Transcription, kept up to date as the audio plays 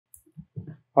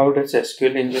How does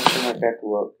SQL injection attack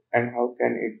work and how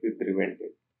can it be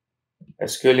prevented?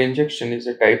 SQL injection is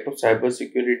a type of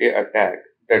cybersecurity attack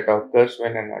that occurs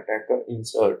when an attacker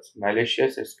inserts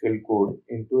malicious SQL code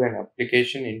into an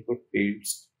application input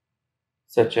fields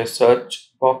such as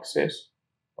search boxes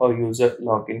or user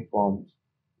login forms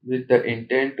with the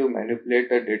intent to manipulate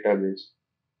the database.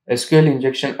 SQL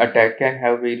injection attack can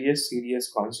have various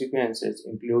serious consequences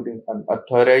including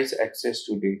unauthorized access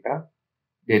to data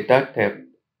theft,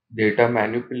 data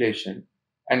manipulation,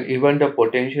 and even the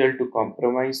potential to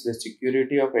compromise the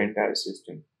security of entire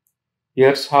system.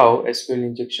 Here's how SQL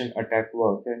injection attack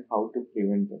work and how to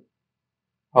prevent them.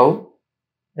 How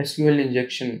SQL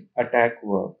injection attack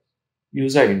work?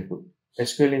 User input.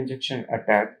 SQL injection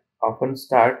attack often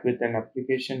start with an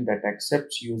application that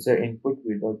accepts user input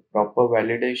without proper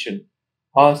validation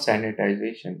or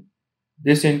sanitization.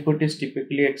 This input is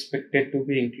typically expected to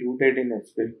be included in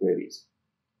SQL queries.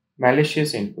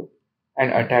 Malicious input. An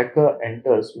attacker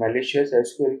enters malicious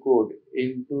SQL code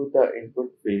into the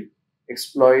input field,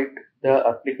 exploit the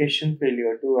application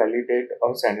failure to validate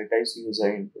or sanitize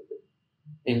user input.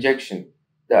 Injection.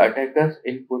 The attacker's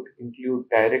input include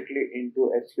directly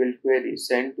into SQL query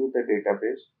sent to the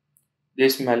database.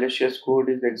 This malicious code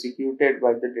is executed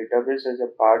by the database as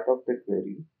a part of the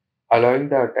query, allowing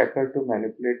the attacker to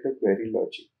manipulate the query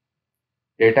logic.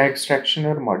 Data extraction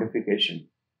or modification.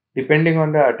 Depending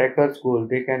on the attacker's goal,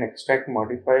 they can extract,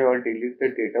 modify, or delete the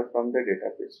data from the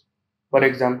database. For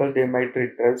example, they might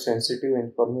retrieve sensitive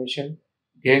information,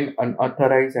 gain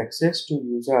unauthorized access to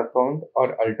user account,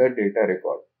 or alter data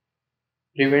record.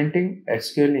 Preventing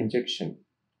SQL injection.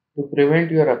 To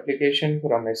prevent your application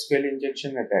from SQL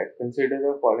injection attack, consider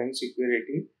the following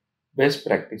security best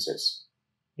practices.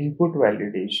 Input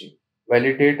validation.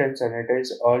 Validate and sanitize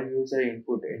all user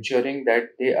input, ensuring that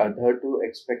they adhere to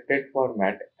expected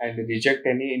format and reject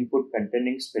any input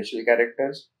containing special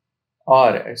characters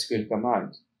or SQL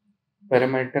commands.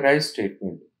 Parameterized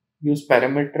statement. Use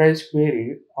parameterized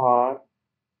query or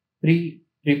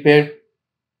prepared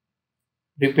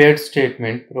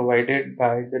statement provided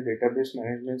by the database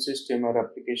management system or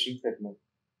application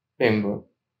framework.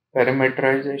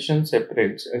 Parameterization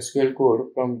separates SQL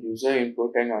code from user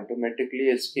input and automatically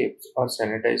escapes or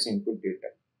sanitizes input data.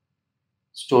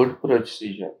 Stored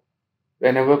procedure.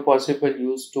 Whenever possible,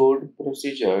 use stored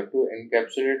procedure to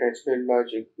encapsulate SQL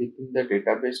logic within the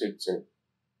database itself.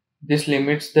 This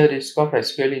limits the risk of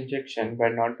SQL injection by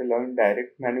not allowing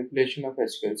direct manipulation of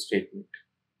SQL statement.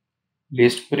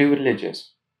 Least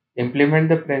privileges. Implement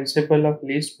the principle of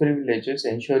least privileges,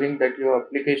 ensuring that your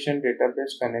application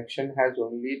database connection has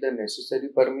only the necessary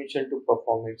permission to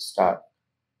perform its task.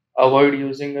 Avoid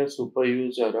using a super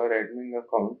user or admin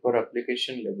account for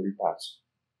application level tasks.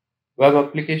 Web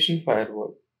application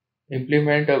firewall.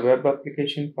 Implement a web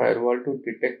application firewall to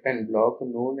detect and block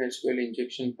known SQL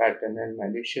injection pattern and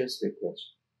malicious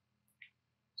requests.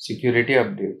 Security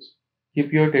updates.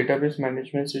 Keep your database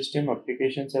management system,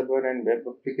 application server, and web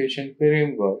application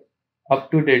framework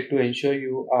up to date to ensure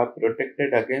you are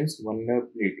protected against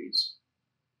vulnerabilities.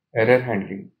 Error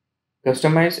handling.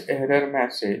 Customize error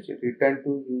message returned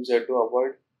to user to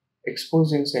avoid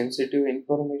exposing sensitive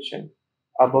information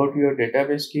about your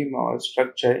database schema or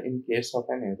structure in case of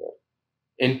an error.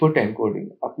 Input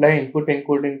encoding. Apply input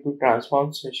encoding to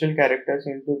transform special characters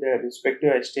into their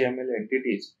respective HTML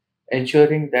entities,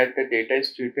 ensuring that the data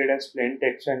is treated as plain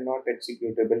text and not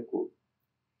executable code.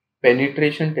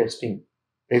 Penetration testing.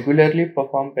 Regularly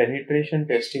perform penetration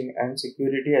testing and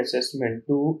security assessment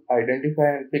to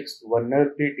identify and fix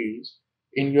vulnerabilities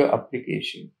in your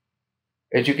application.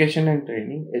 Education and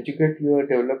training. Educate your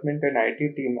development and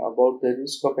IT team about the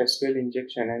risk of SQL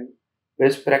injection and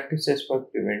best practices for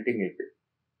preventing it.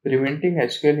 Preventing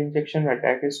SQL injection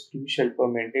attack is crucial for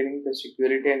maintaining the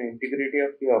security and integrity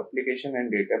of your application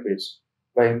and database.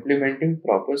 By implementing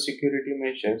proper security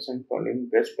measures and following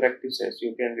best practices,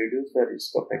 you can reduce the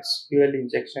risk of SQL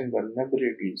injection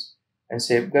vulnerabilities and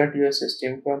safeguard your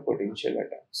system from potential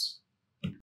attacks.